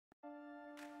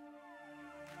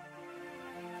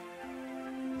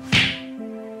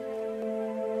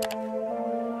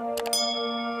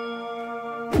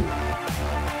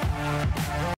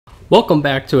Welcome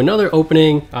back to another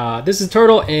opening. This is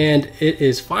Turtle, and it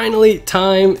is finally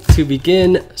time to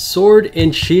begin Sword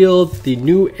and Shield. The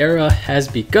new era has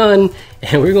begun,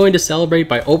 and we're going to celebrate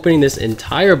by opening this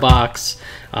entire box.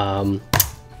 Me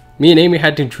and Amy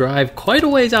had to drive quite a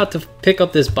ways out to pick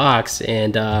up this box,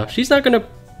 and she's not going to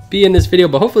be in this video,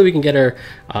 but hopefully we can get her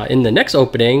in the next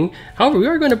opening. However, we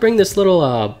are going to bring this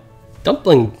little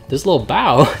dumpling, this little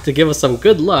bow, to give us some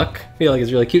good luck. I feel like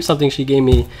it's really cute, something she gave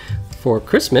me for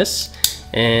Christmas.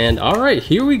 And all right,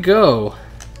 here we go.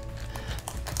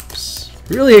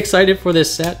 Really excited for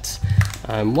this set.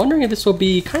 I'm wondering if this will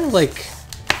be kind of like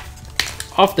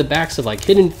off the backs of like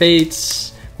Hidden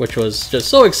Fates, which was just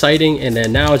so exciting, and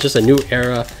then now it's just a new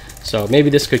era. So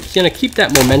maybe this could keep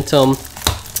that momentum,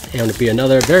 and it'll be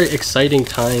another very exciting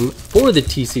time for the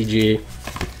TCG.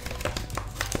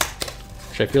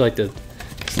 Which I feel like this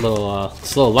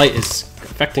little light is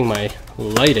affecting my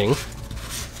lighting.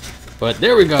 But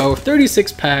there we go,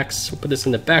 36 packs. We'll put this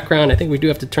in the background. I think we do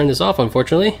have to turn this off,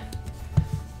 unfortunately.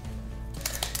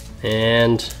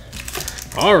 And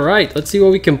all right, let's see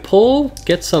what we can pull.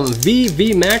 Get some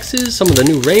V Maxes, some of the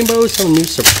new rainbows, some new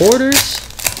supporters.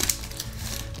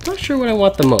 Not sure what I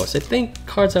want the most. I think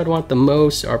cards I'd want the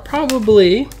most are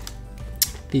probably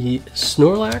the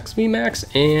Snorlax V Max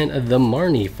and the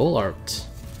Marnie Full Art.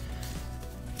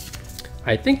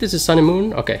 I think this is Sun and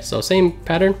Moon. Okay, so same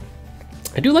pattern.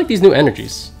 I do like these new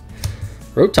energies.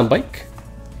 Rotom Bike.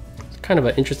 It's kind of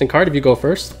an interesting card if you go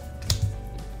first.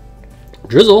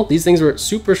 Drizzle. These things were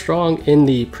super strong in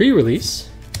the pre-release.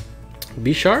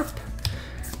 B-Sharp.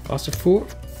 Gossifleur.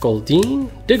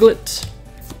 Goldeen. Diglett.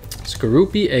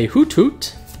 Skorupi, a Hoot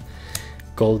Hoot.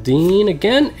 Goldeen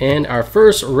again. And our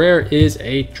first rare is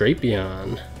a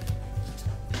Drapion.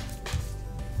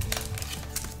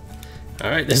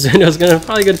 Alright, this video is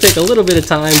probably going to take a little bit of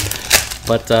time.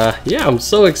 But yeah, I'm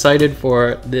so excited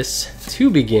for this to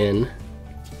begin.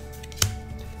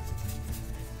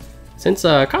 Since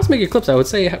Cosmic Eclipse, I would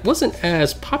say, wasn't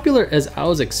as popular as I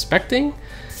was expecting.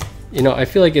 You know, I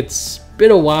feel like it's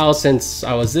been a while since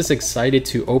I was this excited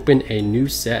to open a new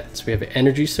set. So we have an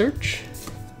Energy Search,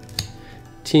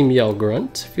 Team Yell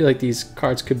Grunt. I feel like these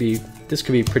cards could be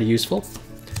pretty useful.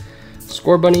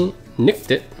 Scorbunny,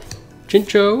 Nictit,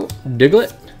 Chinchou,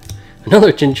 Diglett.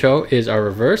 Another Chinchou is our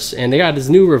reverse, and they got this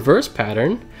new reverse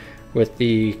pattern with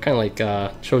the kind of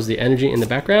like shows the energy in the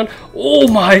background. Oh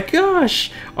my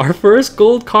gosh, our first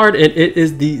gold card, and it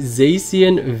is the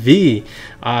Zacian V.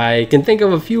 I can think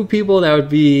of a few people that would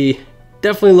be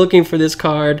definitely looking for this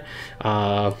card.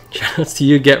 Shout outs to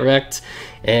you, Get Wrecked.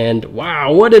 And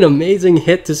wow, what an amazing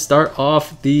hit to start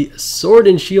off the Sword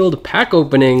and Shield pack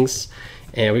openings.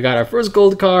 And we got our first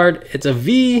gold card. It's a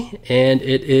V, and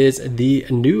it is the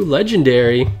new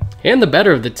legendary, and the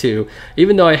better of the two.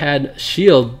 Even though I had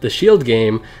Shield, the Shield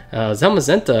game,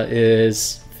 Zamazenta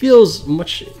feels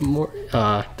much more,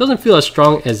 doesn't feel as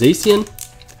strong as Zacian,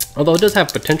 although it does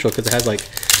have potential because it has like,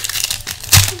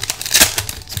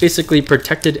 it's basically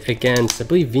protected against, I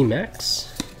believe, VMAX.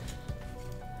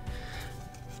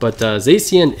 But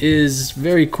Zacian is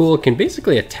very cool. It can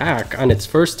basically attack on its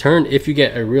first turn if you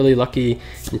get a really lucky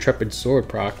Intrepid Sword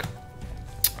proc.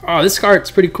 Oh, this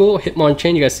card's pretty cool.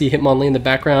 Hitmonchan, you guys see Hitmonlee in the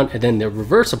background, and then the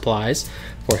reverse applies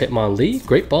for Hitmonlee.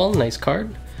 Great Ball, nice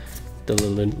card. The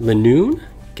Linoon,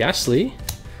 Ghastly,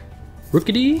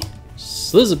 Rookidee,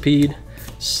 Slizipede,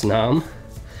 Snom,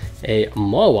 a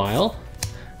Mawile,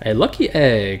 a Lucky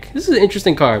Egg. This is an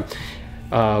interesting card.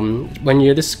 When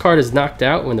this card is knocked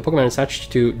out, when the Pokemon is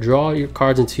attached, to draw your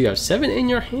cards until you have 7 in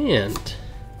your hand.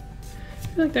 I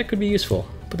feel like that could be useful.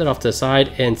 Put that off to the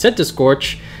side. And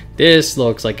Scorch. This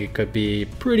looks like it could be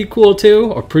pretty cool too,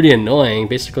 or pretty annoying.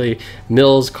 Basically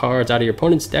mills cards out of your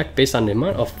opponent's deck based on the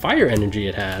amount of fire energy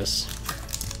it has.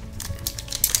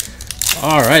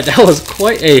 Alright, that was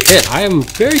quite a hit. I am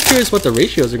very curious what the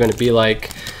ratios are going to be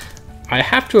like. I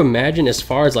have to imagine, as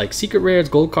far as like secret rares,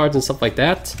 gold cards, and stuff like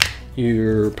that,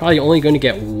 you're probably only going to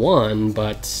get one,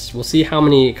 but we'll see how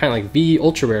many kind of like V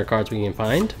ultra rare cards we can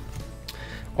find.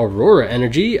 Aurora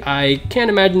Energy. I can't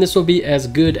imagine this will be as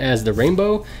good as the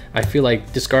Rainbow. I feel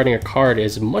like discarding a card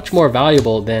is much more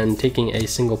valuable than taking a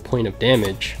single point of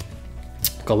damage.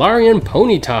 Galarian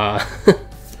Ponyta.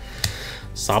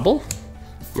 Sobble.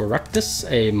 Maractus,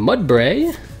 a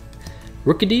Mudbray.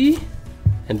 Rookidee,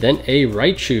 and then a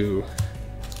Raichu.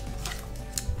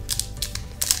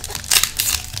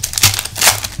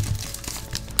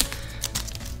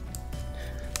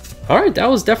 Alright, that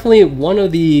was definitely one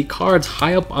of the cards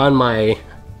high up on my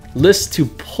list to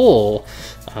pull.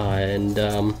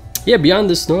 Yeah, beyond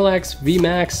the Snorlax,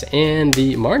 VMAX, and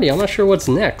the Marnie, I'm not sure what's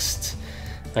next.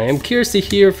 I am curious to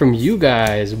hear from you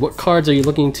guys. What cards are you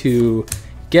looking to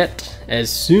get as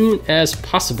soon as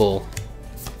possible?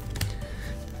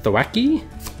 Thwacky?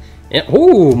 And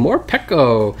oh,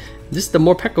 Morpeko. This is the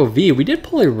Morpeko V. We did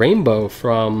pull a rainbow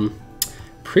from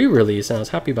pre-release, and I was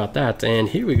happy about that. And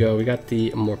here we go. We got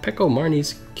the Morpeko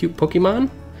Marnie's cute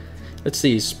Pokemon. Let's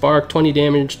see. Spark, 20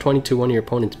 damage, 20 to one of your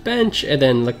opponent's bench, and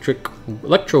then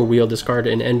Electro Wheel, discard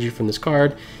an energy from this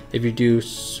card. If you do,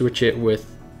 switch it with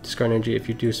discard energy. If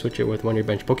you do, switch it with one of your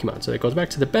bench Pokemon. So it goes back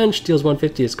to the bench, deals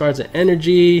 150, discards an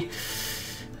energy.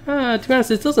 To be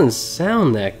honest, it doesn't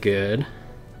sound that good.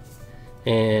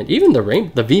 And even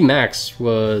the V Max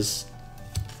was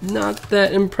not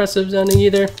that impressive sounding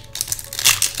either.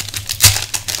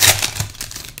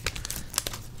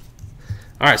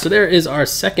 Alright, so there is our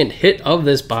second hit of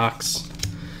this box.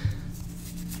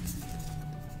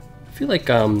 I feel like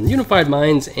Unified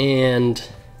Minds and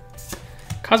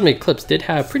Cosmic Eclipse did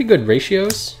have pretty good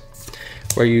ratios,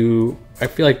 where I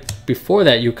feel like before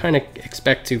that you kind of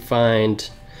expect to find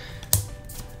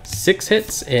 6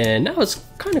 hits, and now it's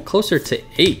kind of closer to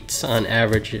 8 on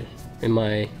average in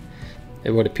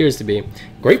what appears to be.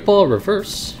 Great Ball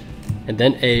Reverse, and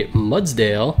then a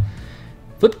Mudsdale.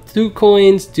 Flip 2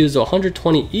 coins, deals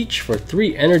 120 each for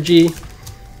 3 energy.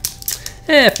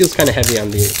 It feels kind of heavy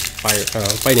on the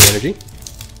fighting energy.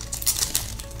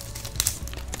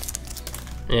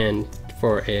 And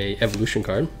for a evolution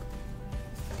card.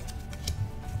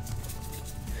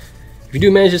 If you do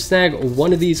manage to snag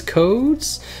one of these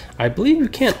codes, I believe you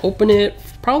can't open it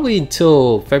probably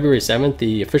until February 7th,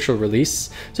 the official release.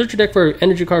 Search your deck for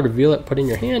energy card, reveal it, put it in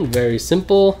your hand. Very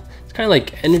simple. It's kind of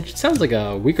like energy. It sounds like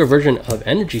a weaker version of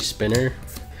Energy Spinner.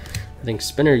 I think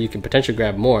Spinner you can potentially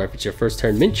grab more if it's your first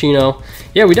turn Minccino.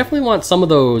 Yeah, we definitely want some of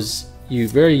those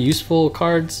very useful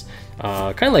cards.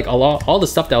 Kind of like all the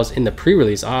stuff that was in the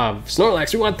pre-release.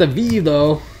 Snorlax, we want the V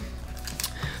though.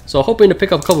 So hoping to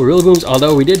pick up a couple of Rillabooms,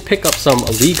 although we did pick up some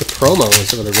League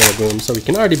promos of the Rillabooms, so we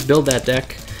can already build that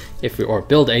deck, or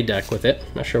build a deck with it.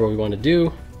 Not sure what we want to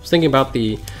do. I was thinking about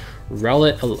the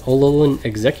Rowlet Alolan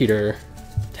Executor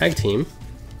tag team.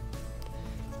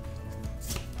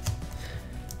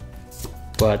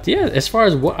 But yeah, as far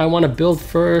as what I want to build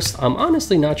first, I'm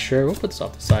honestly not sure. We'll put this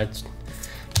off the side.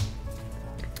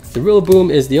 The Rillaboom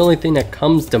is the only thing that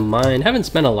comes to mind. Haven't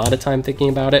spent a lot of time thinking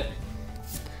about it.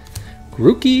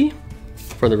 Grookey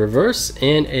for the reverse,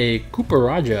 and a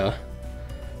Kooperaja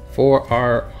for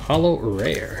our holo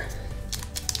rare.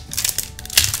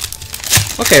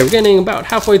 Okay, we're getting about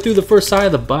halfway through the first side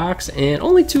of the box, and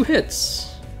only 2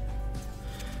 hits.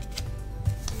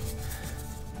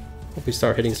 Hope we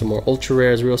start hitting some more ultra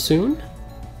rares real soon.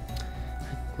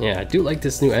 Yeah, I do like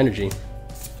this new energy.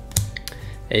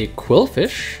 A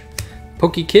Quillfish,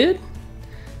 Pokekid.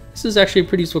 This is actually a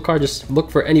pretty useful card. Just look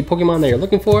for any Pokemon that you're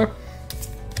looking for.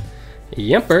 A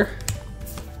Yamper,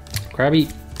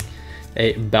 Krabby,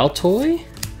 a Baltoy,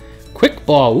 Quick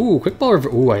Ball. Ooh, Quick Ball.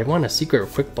 Ooh, I want a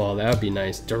secret Quick Ball. That would be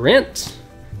nice. Durant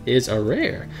is a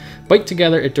rare. Bite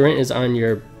together. If Durant is on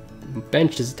your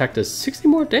bench, this attack does 60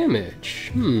 more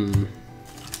damage. Imagine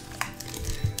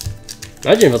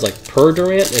if it was like per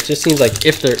Durant. It just seems like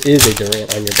if there is a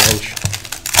Durant on your bench.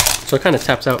 So it kind of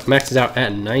taps out, maxes out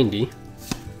at 90.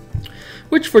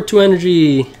 Which for 2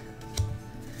 energy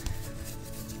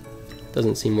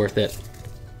doesn't seem worth it.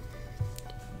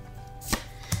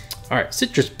 Alright,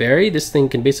 Citrus Berry. This thing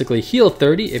can basically heal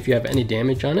 30 if you have any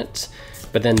damage on it.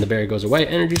 But then the berry goes away.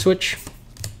 Energy switch.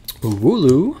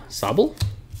 Wooloo, Sobble.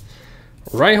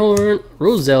 Rhyhorn,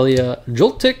 Roselia.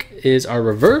 Joltik is our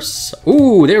reverse.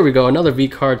 Ooh, there we go. Another V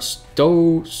card.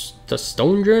 Stonejourner.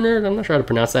 I'm not sure how to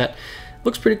pronounce that.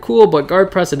 Looks pretty cool, but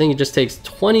guard press, I think it just takes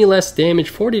 20 less damage,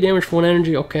 40 damage for 1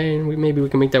 energy. Okay, maybe we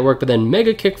can make that work. But then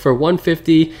Mega Kick for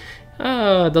 150.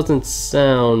 Doesn't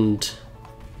sound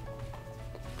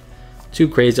too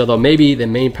crazy, although maybe the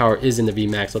main power is in the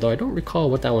VMAX, although I don't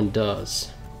recall what that one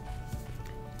does.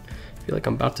 I feel like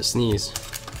I'm about to sneeze.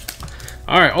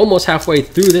 Alright, almost halfway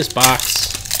through this box.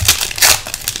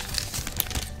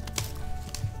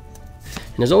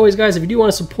 And as always, guys, if you do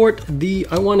want to support the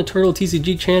I Want a Turtle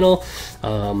TCG channel,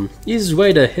 easiest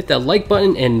way to hit that like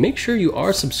button and make sure you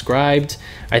are subscribed.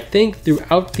 I think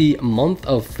throughout the month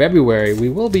of February, we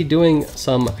will be doing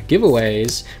some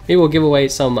giveaways. Maybe we'll give away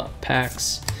some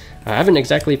packs. I haven't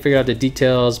exactly figured out the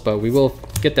details, but we will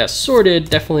get that sorted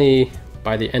definitely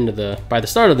by the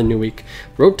start of the new week.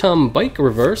 Rotom Bike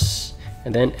Reverse,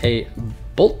 and then a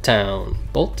Bolton.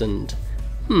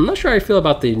 I'm not sure how I feel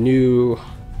about the new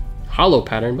hollow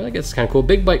pattern, but I guess it's kind of cool.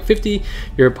 Big Bite 50,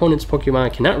 your opponent's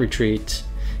Pokemon cannot retreat,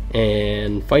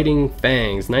 and Fighting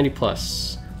Fangs 90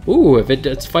 plus. Ooh, if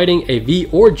it's fighting a V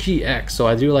or GX, so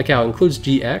I do like how it includes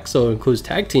GX, so it includes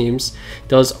tag teams,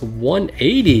 does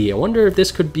 180. I wonder if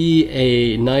this could be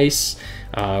a nice,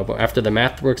 after the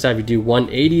math works out, if you do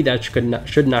 180, that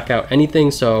should knock out anything.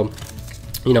 So,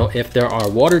 you know, if there are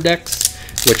water decks,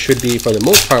 which should be for the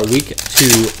most part weak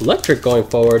to electric going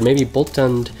forward, maybe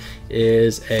Boltund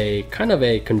is a kind of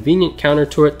a convenient counter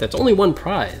to it. That's only one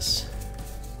prize.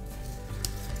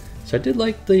 So I did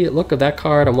like the look of that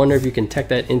card. I wonder if you can tech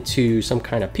that into some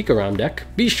kind of Pika-Ram deck.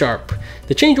 B-Sharp.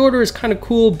 The change order is kind of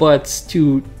cool, but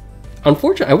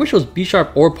unfortunately, I wish it was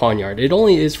B-Sharp or Pawniard. It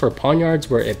only is for Pawniards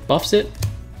where it buffs it.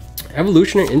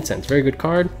 Evolutionary Incense, very good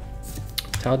card.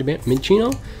 Taliban,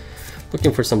 Minchino.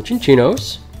 Looking for some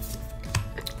Chinchinos.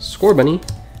 Scorbunny.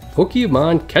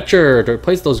 Pokemon Catcher to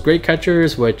replace those great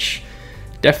catchers, which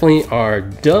definitely are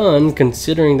done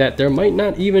considering that there might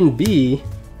not even be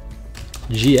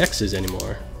GXs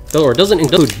anymore, or it doesn't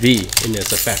include V in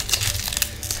this effect,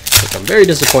 which I'm very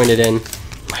disappointed in.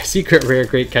 My secret rare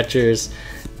great catchers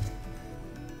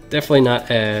definitely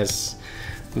not as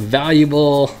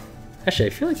valuable. Actually, I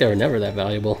feel like they were never that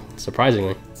valuable,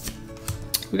 surprisingly.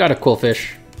 We got a cool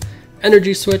fish,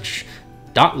 energy switch,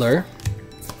 Dottler,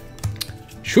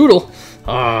 Shoodle.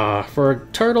 For a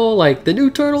turtle, like the new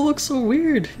turtle looks so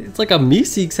weird. It's like a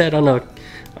Meeseek's head on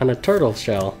a turtle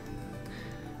shell.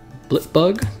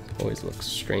 Blipbug, always looks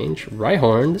strange.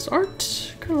 Rhyhorn, this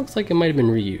art kind of looks like it might have been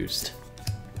reused.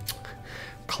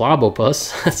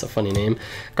 Clobopus, that's a funny name.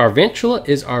 Garvantula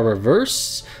is our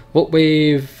reverse. Volt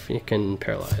Wave, you can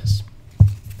paralyze.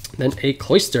 Then a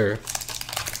Cloyster.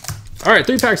 All right,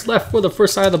 3 packs left for the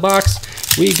first side of the box.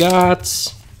 We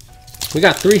got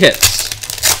 3 hits.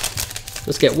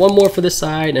 Let's get one more for this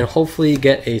side and hopefully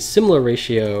get a similar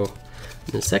ratio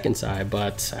in the second side.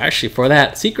 But actually for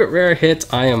that secret rare hit,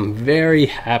 I am very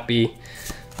happy.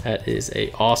 That is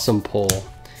a awesome pull.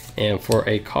 And for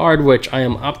a card which I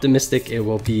am optimistic it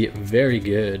will be very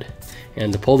good.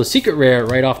 And to pull the secret rare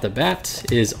right off the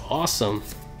bat is awesome.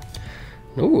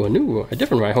 Ooh, a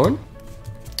different Rhyhorn.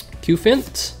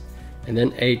 Qfint. And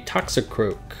then a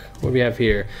Toxicroak. What do we have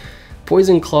here?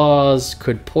 Poison Claws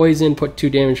could poison, put 2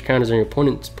 damage counters on your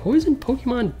opponent's poison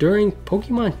Pokemon during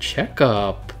Pokemon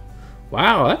Checkup.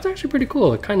 Wow, that's actually pretty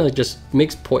cool. It kind of just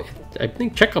makes I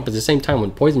think Checkup is the same time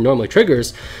when poison normally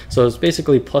triggers, so it's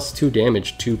basically plus 2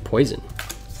 damage to poison.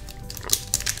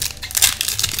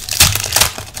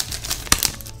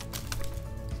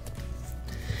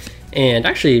 And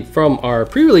actually, from our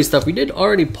pre-release stuff, we did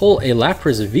already pull a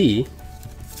Lapras V.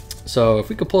 So if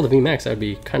we could pull the V Max, that would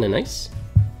be kind of nice.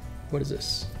 What is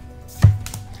this?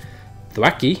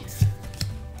 Thwacky.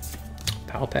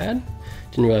 Palpad.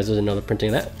 Didn't realize there was another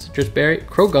printing of that. Citrus Berry,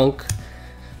 Krogunk,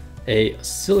 a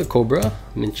Silicobra,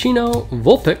 Minchino,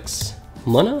 Vulpix,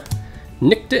 Munna,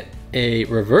 Nictit, a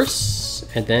reverse,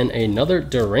 and then another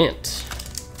Durant.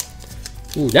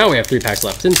 Ooh, now we have 3 packs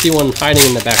left. Didn't see one hiding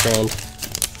in the background.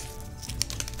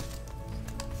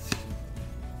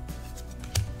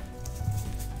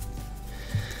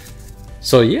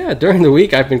 So yeah, during the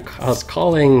week I was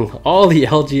calling all the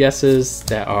LGSs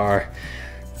that are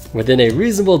within a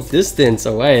reasonable distance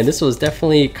away, and this was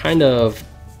definitely kind of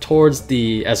towards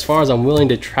the as far as I'm willing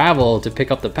to travel to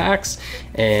pick up the packs.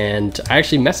 And I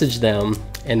actually messaged them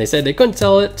and they said they couldn't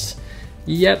sell it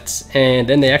yet, and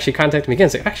then they actually contacted me again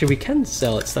and said actually we can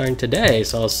sell it starting today.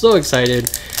 So I was so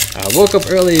excited. I woke up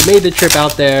early, made the trip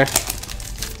out there,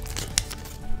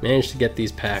 managed to get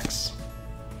these packs.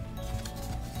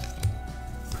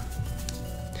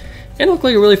 And it looked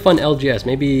like a really fun LGS.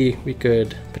 Maybe we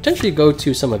could potentially go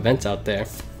to some events out there.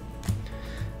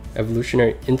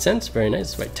 Evolutionary Incense, very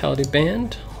nice. Vitality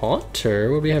Band,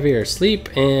 Haunter. What do we have here? Sleep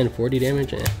and 40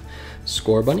 damage.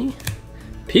 Scorbunny,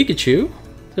 Pikachu.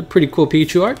 It's a pretty cool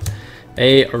Pikachu art.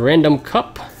 A random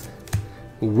cup.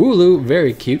 Wooloo,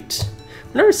 very cute.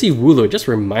 Whenever I see Wooloo, it just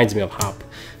reminds me of Hop.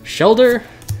 Shelder,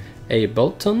 a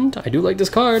Boltund. I do like this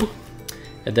card.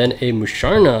 And then a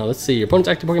Musharna. Let's see. Your opponent's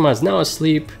active Pokemon is now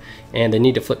asleep, and they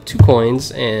need to flip 2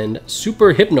 coins. And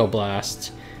Super Hypnoblast.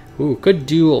 Ooh, could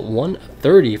do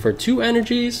 130 for 2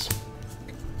 energies.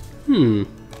 I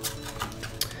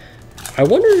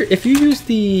wonder if you use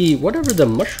the whatever the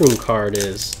mushroom card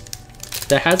is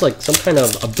that has like some kind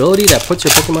of ability that puts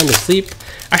your Pokemon to sleep.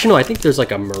 Actually, no, I think there's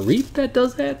like a Mareep that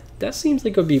does that. That seems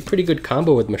like it would be a pretty good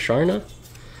combo with Musharna.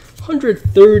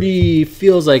 130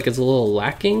 feels like it's a little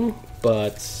lacking,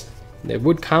 but it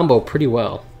would combo pretty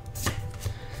well.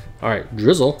 Alright,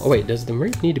 Drizzle. Oh wait, does the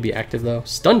Mareep need to be active though?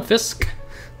 Stunfisk.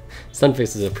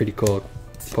 Stunfisk is a pretty cool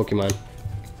Pokemon.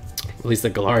 At least the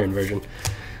Galarian version.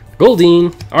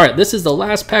 Goldeen. All right, this is the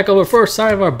last pack of our first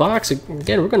side of our box.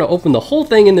 Again, we're gonna open the whole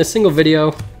thing in this single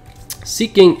video.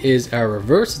 Seeking is our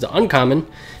reverse, the uncommon.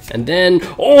 And then,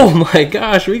 oh my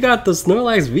gosh, we got the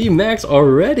Snorlax VMAX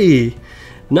already.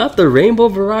 Not the rainbow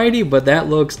variety, but that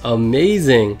looks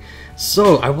amazing.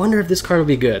 So I wonder if this card will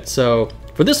be good. So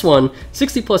for this one,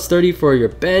 60 plus 30 for your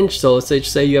bench. So let's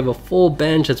say you have a full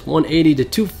bench, that's 180 to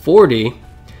 240.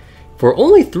 For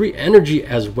only 3 energy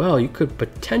as well, you could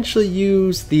potentially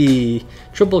use the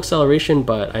triple acceleration,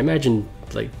 but I imagine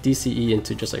like DCE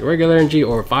into just like regular energy,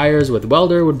 or fires with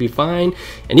welder would be fine.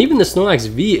 And even the Snorlax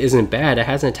V isn't bad. It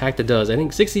has an attack that does, I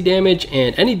think, 60 damage,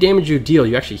 and any damage you deal,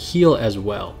 you actually heal as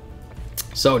well.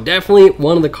 So definitely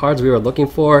one of the cards we were looking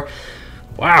for.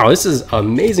 Wow, this is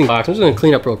amazing box. I'm just gonna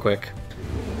clean up real quick.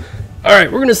 All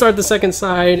right, we're gonna start the second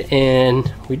side,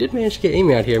 and we did manage to get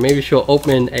Amy out here. Maybe she'll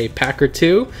open a pack or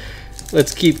two.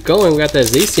 Let's keep going. We got that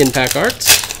Zacian pack art.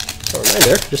 A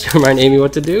reminder, just to remind Amy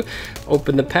what to do.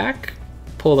 Open the pack,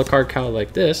 pull the card count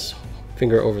like this,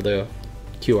 finger over the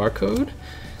QR code.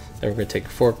 Then we're gonna take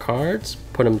 4 cards,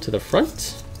 put them to the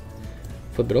front,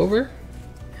 flip it over,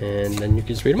 and then you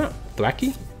can just read them out.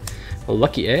 Thwackey, a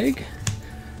Lucky Egg,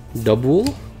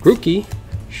 Dubwool, Grookey,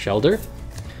 Shelder,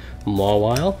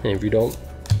 Mawile, and if you don't,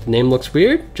 the name looks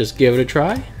weird, just give it a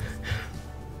try.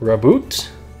 Raboot,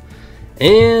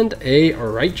 and a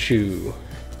Raichu.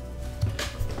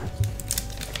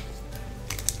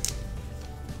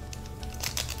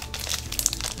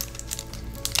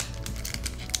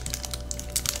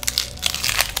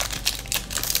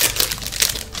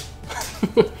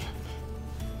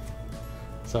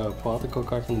 So pull out the code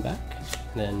card from the back,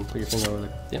 and then put your finger over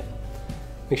the, yep.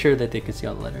 Make sure that they can see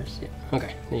all the letters, yeah.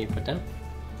 Okay, then you put down.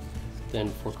 Then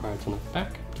 4 cards from the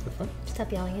back to the front. Stop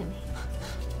yelling at me.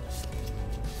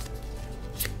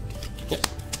 Yep.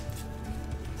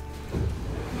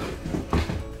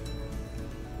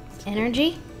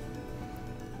 Energy,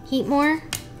 Heatmore,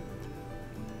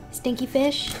 Stinky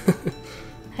Fish,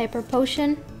 Hyper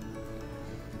Potion,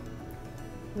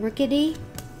 Rickety,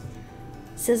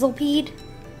 Sizzlepede,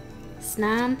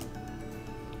 Snom,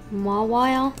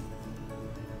 Mawile.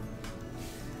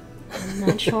 I'm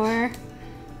not sure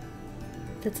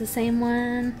if it's the same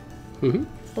one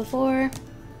before,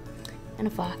 and a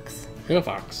Fox. And a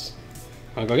Fox.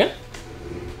 Wanna go again?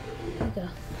 Here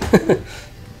you go.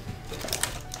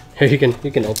 Here, you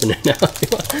can open it now if you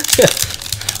want.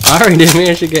 Alright, didn't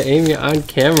manage to get Amy on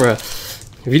camera.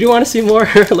 If you do want to see more,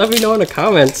 let me know in the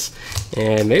comments,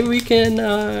 and maybe we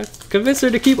can convince her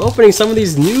to keep opening some of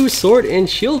these new Sword and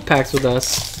Shield packs with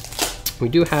us. We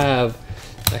do have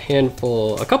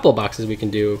a couple of boxes we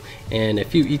can do, and a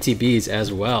few ETBs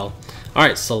as well.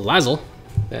 Alright, Salazzle.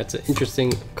 That's an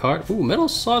interesting card. Ooh, Metal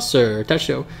Saucer. Touch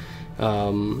show.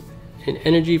 An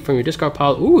energy from your discard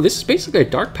pile. Ooh, this is basically a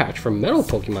dark patch for metal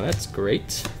Pokemon. That's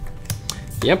great.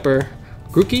 Yamper,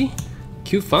 Grookey,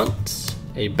 Q-Font,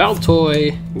 a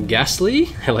Baltoy, Ghastly.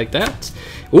 I like that.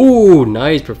 Ooh,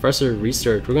 nice. Professor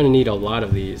Research. We're going to need a lot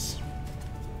of these.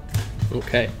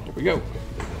 Okay, here we go.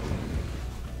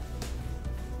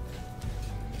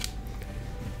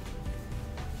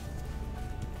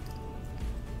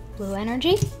 Blue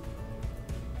Energy,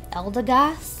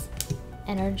 Eldegoss,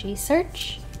 Energy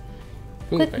Search,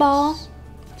 Quick Ball,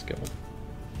 let's go.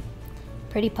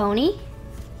 Pretty Pony,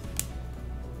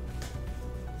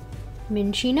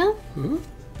 Minchino,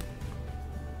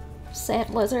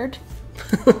 Sad Lizard,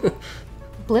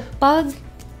 Blip Bug,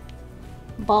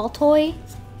 Baltoy,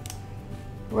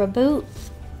 Raboot,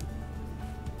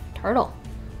 Turtle.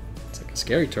 It's like a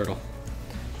scary turtle.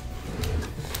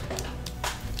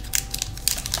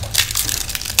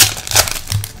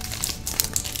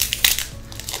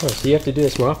 Oh, so you have to do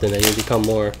this more often, then you become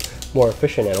more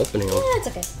efficient at opening them. Yeah, it's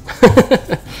okay.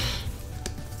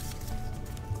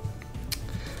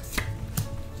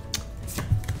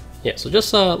 Yeah, so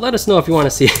just let us know if you want to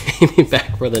see Amy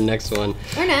back for the next one.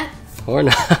 Or not. Or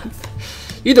not.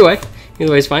 Either way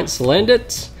is fine.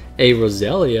 Salandit, a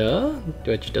Roselia,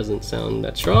 which doesn't sound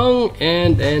that strong,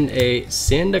 and then a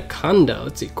Sandaconda.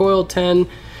 Let's see, Coil 10.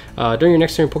 During your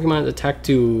next turn, Pokemon attack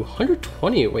to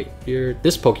 120. Wait, you're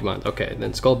this Pokemon. Okay,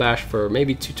 then Skull Bash for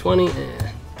maybe 220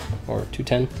 or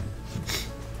 210.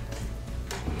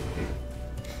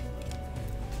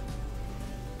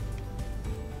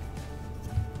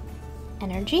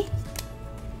 Energy,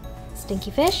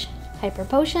 Stinky Fish, Hyper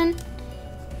Potion,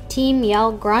 Team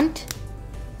Yell Grunt,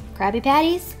 Krabby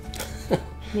Patties,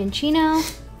 Minchino.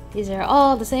 These are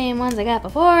all the same ones I got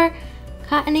before.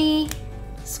 Cottony,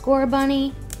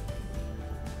 Scorbunny,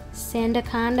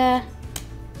 Sandaconda,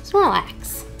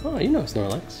 Snorlax. Oh, you know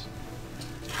Snorlax.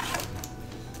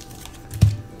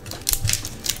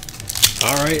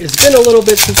 Alright, it's been a little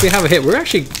bit since we have a hit. We're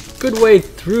actually a good way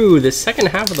through the second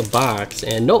half of the box,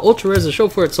 and no ultra rares to show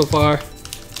for it so far.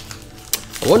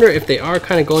 I wonder if they are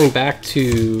kind of going back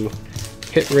to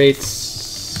hit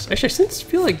rates. Actually, I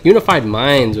feel like Unified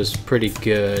Minds was pretty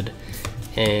good.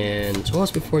 And what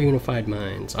was before Unified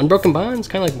Minds? Unbroken Bonds?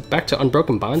 Kind of like back to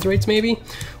Unbroken Bonds rates, maybe?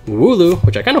 Wooloo,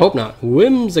 which I kind of hope not.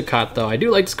 Whimsicott, though. I do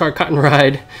like this card, Cotton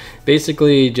Ride.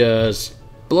 Basically, just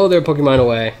blow their Pokemon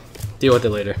away. Deal with it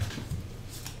later.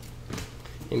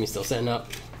 Amy's still setting up.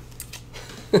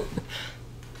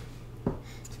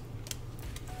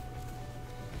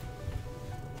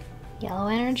 Yellow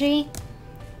Energy,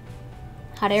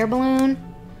 Hot Air Balloon,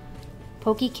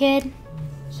 Pokekid,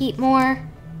 Heatmore,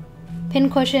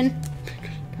 Pincushion,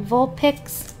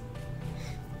 Vulpix,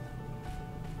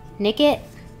 Nickit,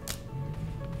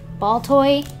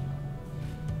 Baltoy,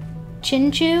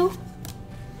 Chinchou,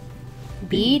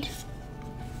 Bead.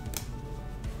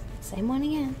 Same one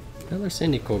again. Another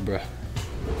Sandy Cobra.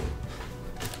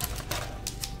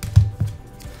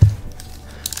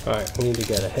 Alright, we need to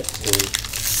get a hit.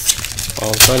 All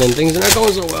of a sudden, things are not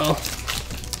going so well.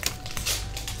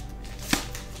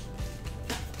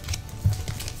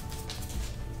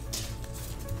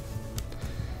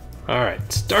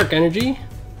 Alright, Dark Energy.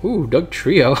 Ooh, Doug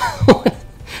Trio.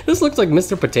 This looks like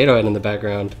Mr. Potato Head in the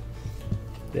background.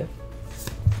 Yeah.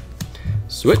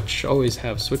 Switch, always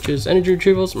have switches. Energy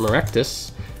Retrievals,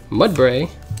 Maractus, Mudbray,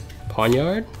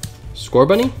 Pawniard,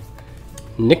 Scorbunny,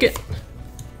 Nickit,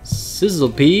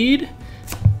 Sizzlepede.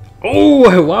 Oh,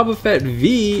 Wobbuffet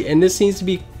V, and this seems to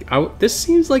be out. This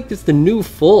seems like it's the new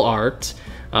full art.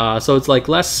 So it's like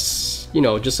less, you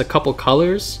know, just a couple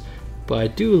colors. But I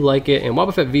do like it, and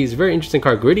Wobbuffet V is a very interesting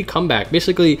card. Gritty Comeback.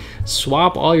 Basically,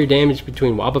 swap all your damage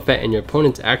between Wobbuffet and your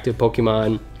opponent's active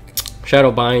Pokemon.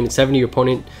 Shadow Bind. 70 your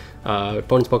opponent's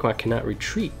Pokemon cannot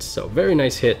retreat. So very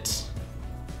nice hit.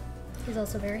 He's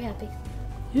also very happy.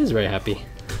 He is very happy.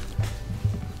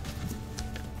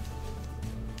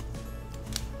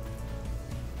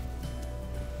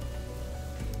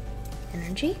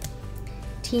 Energy,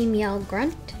 Team Yell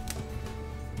Grunt,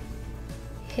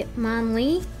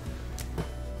 Hitmonlee,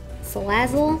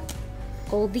 Salazzle,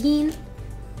 Goldeen,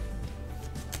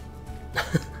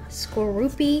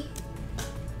 Skorupi,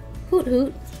 Hoot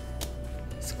Hoot,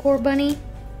 Scorbunny.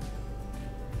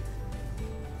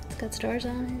 It's got stars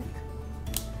on it.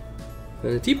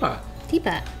 And a Teapot.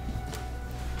 Teapot.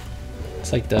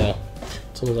 It's like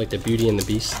it's almost like the Beauty and the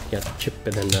Beast. You got the chip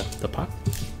and then the pot.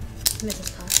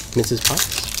 Mrs. Potts. Mrs.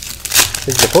 Potts.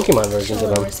 This is the Pokemon versions Show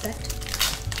of them. respect.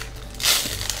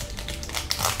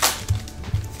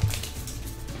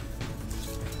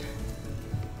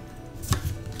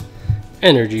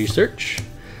 Energy Search.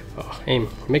 Oh, aim,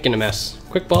 making a mess.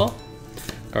 Quick Ball.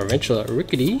 Garventula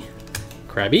Rickety.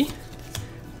 Krabby.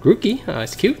 Grookey,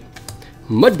 it's cute.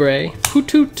 Mudbray. Hoot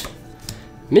Hoot.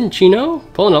 Minchino.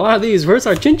 Pulling a lot of these. Where's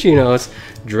our Chinchinos?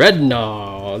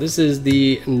 Dreadnought. This is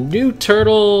the new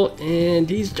turtle, and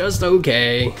he's just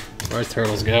okay. As far as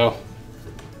turtles go.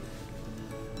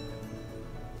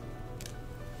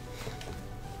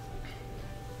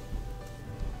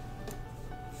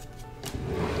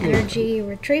 Energy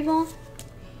Retrieval,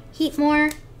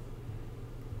 Heatmore,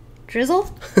 Drizzle,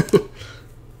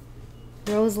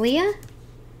 Roselia,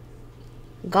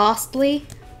 Ghostly,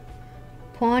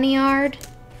 Pawniard,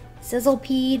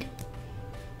 Sizzlepede,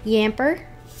 Yamper,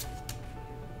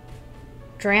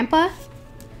 Drampa,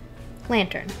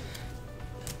 Lantern.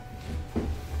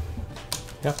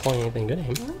 Not pulling anything good,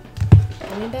 Amy.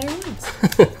 Well, any better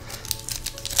ones.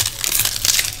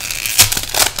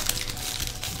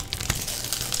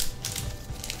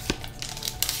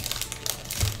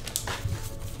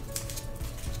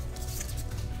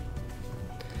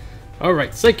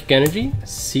 Alright, Psychic Energy,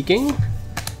 Seeking,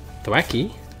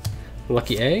 Thwacky,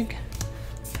 Lucky Egg,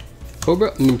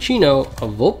 Cobra, Minchino,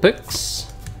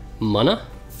 Vulpix, Mana,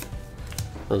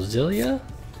 Roselia.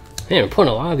 Man, we're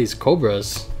putting a lot of these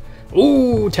Cobras.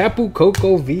 Ooh, Tapu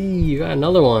Koko V, you got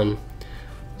another one.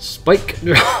 Spike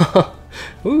Draw.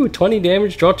 Ooh, 20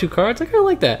 damage, draw 2 cards. I kind of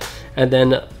like that. And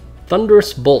then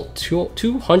Thunderous Bolt,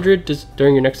 200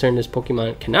 during your next turn. This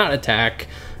Pokemon cannot attack.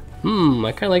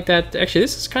 I kind of like that. Actually,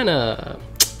 this is kind of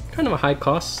a high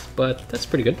cost, but that's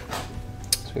pretty good.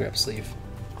 So we grab sleeve.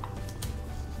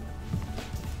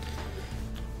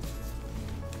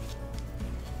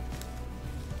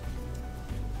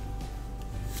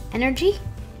 Energy,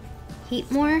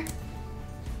 Heatmore,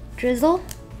 Drizzle,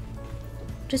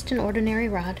 just an ordinary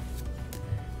rod.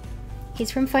 He's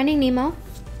from Finding Nemo.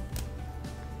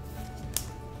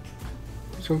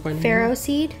 Who's from Finding Pharaoh Nemo?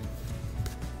 Seed.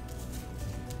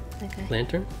 Okay.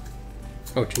 Lantern?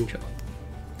 Oh, Chinchou.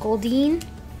 Goldeen,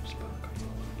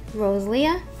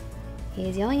 Rosalia,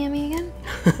 he's yelling at me again,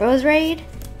 Rose Raid,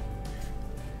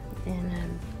 and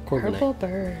a purple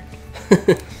bird.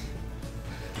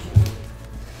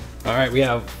 Alright, we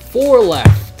have 4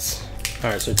 left.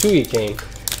 Alright, so 2 each game.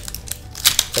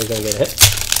 I'm gonna get hit.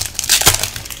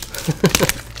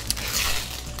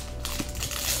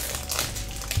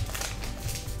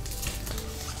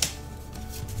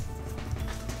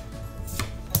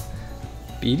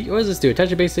 BD, what does this do?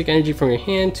 Attach a basic energy from your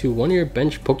hand to one of your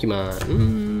bench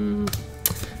Pokemon.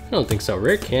 I don't think so.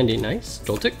 Rare Candy, nice.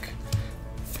 Joltik,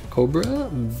 Cobra,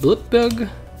 Blipbug,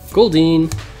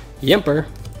 Goldeen, Yemper,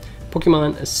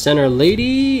 Pokemon Center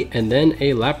Lady, and then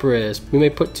a Lapras. You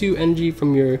may put 2 energy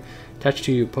from your attached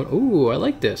to your opponent. Ooh, I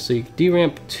like this. So you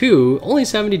D-ramp 2, only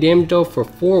 70 damage though for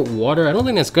 4 water. I don't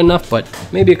think that's good enough, but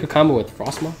maybe it could combo with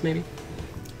Frostmoth, maybe.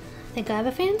 I think I have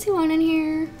a fancy one in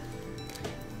here.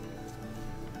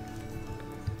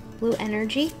 Blue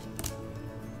Energy,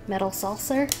 Metal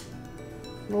Saucer,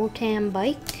 Rotom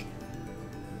Bike,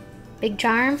 Big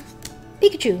Charm,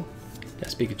 Pikachu.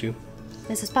 Yes, Pikachu.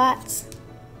 Mrs. Potts,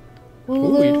 Ooh, you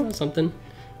Wooloo, draw something.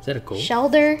 Is that a gold?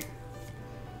 Shelder,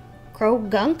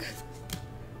 Croagunk,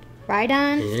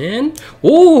 Rhydon. And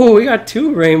oh, we got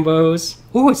 2 rainbows.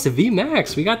 Oh, it's the V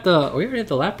Max. We already have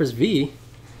the Lapras V.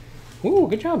 Ooh,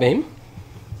 good job, Aim.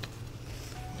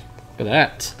 Look at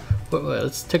that.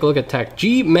 Let's take a look at attack.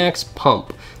 G Max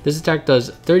Pump. This attack does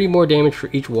 30 more damage for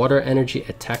each water energy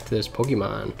attack to this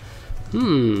Pokemon.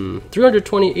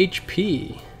 320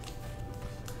 HP.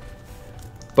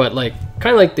 But like,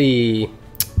 kind of like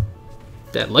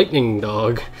that lightning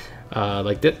dog,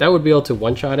 like that would be able to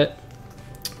one-shot it.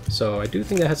 So I do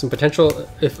think that has some potential.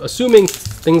 If assuming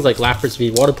things like Lapras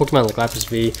V, water Pokemon like Lapras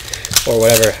V, or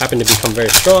whatever, happen to become very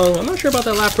strong. I'm not sure about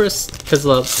that Lapras because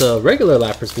the regular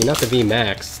Lapras V, not the V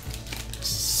Max,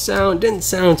 didn't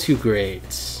sound too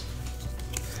great.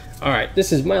 All right,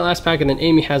 this is my last pack, and then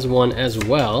Amy has one as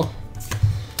well.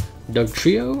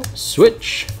 Dugtrio,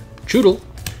 Switch, Choodle,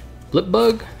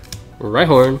 Blipbug,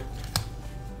 Rhyhorn,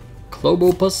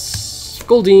 Clobopus,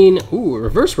 Goldeen. Ooh,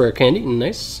 reverse rare candy,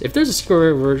 nice. If there's a secret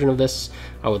rare version of this,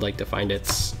 I would like to find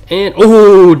it. And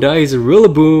oh, nice,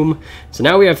 Rillaboom. So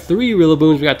now we have 3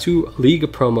 Rillabooms. We got 2 League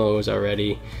promos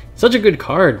already. Such a good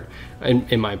card,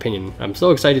 in my opinion. I'm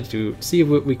so excited to see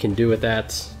what we can do with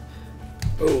that.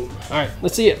 Boom. All right,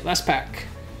 let's see it. Last pack.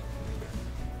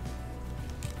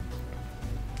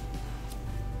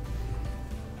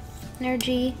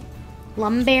 Energy,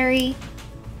 Lumberry,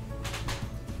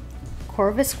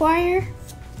 Corvisquire,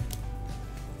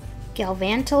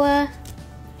 Galvantula,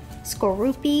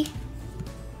 Skorupi,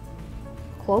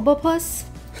 Clobopus,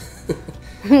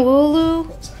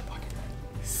 Wooloo,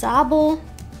 Sobble,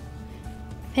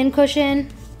 Pincushion,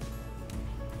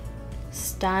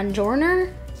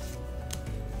 Stonjourner,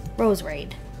 Rose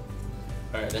Raid.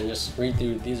 All right, then just read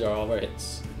through. These are all of our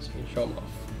hits, so you can show them off.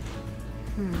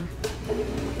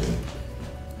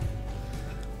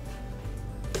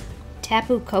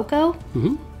 Tapu Koko,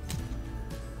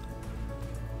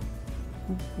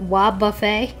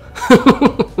 Wabuffet.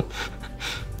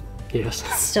 Yes.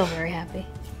 Still very happy.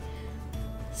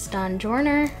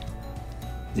 Stonjourner,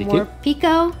 Zeke.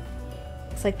 Morpeko.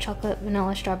 Looks like chocolate,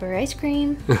 vanilla, strawberry ice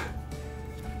cream.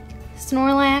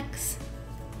 Snorlax,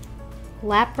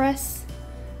 Lapras,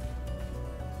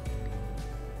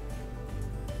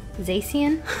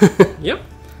 Zacian. Yep.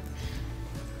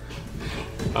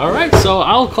 All right, so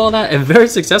I'll call that a very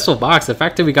successful box. The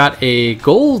fact that we got a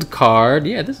gold card,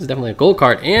 yeah, this is definitely a gold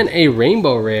card, and a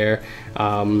rainbow rare.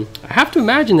 I have to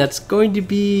imagine that's going to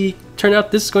be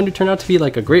this is going to turn out to be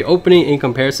like a great opening in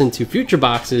comparison to future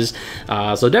boxes.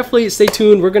 So definitely stay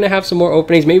tuned. We're gonna have some more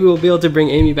openings. Maybe we'll be able to bring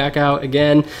Amy back out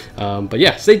again. But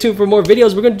yeah, stay tuned for more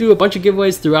videos. We're gonna do a bunch of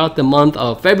giveaways throughout the month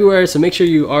of February, so make sure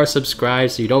you are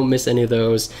subscribed so you don't miss any of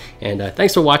those. And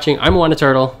thanks for watching. I'm Moana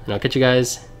Turtle, and I'll catch you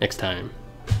guys next time.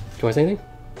 Do you want to say anything?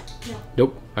 No.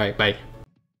 Nope. All right, bye.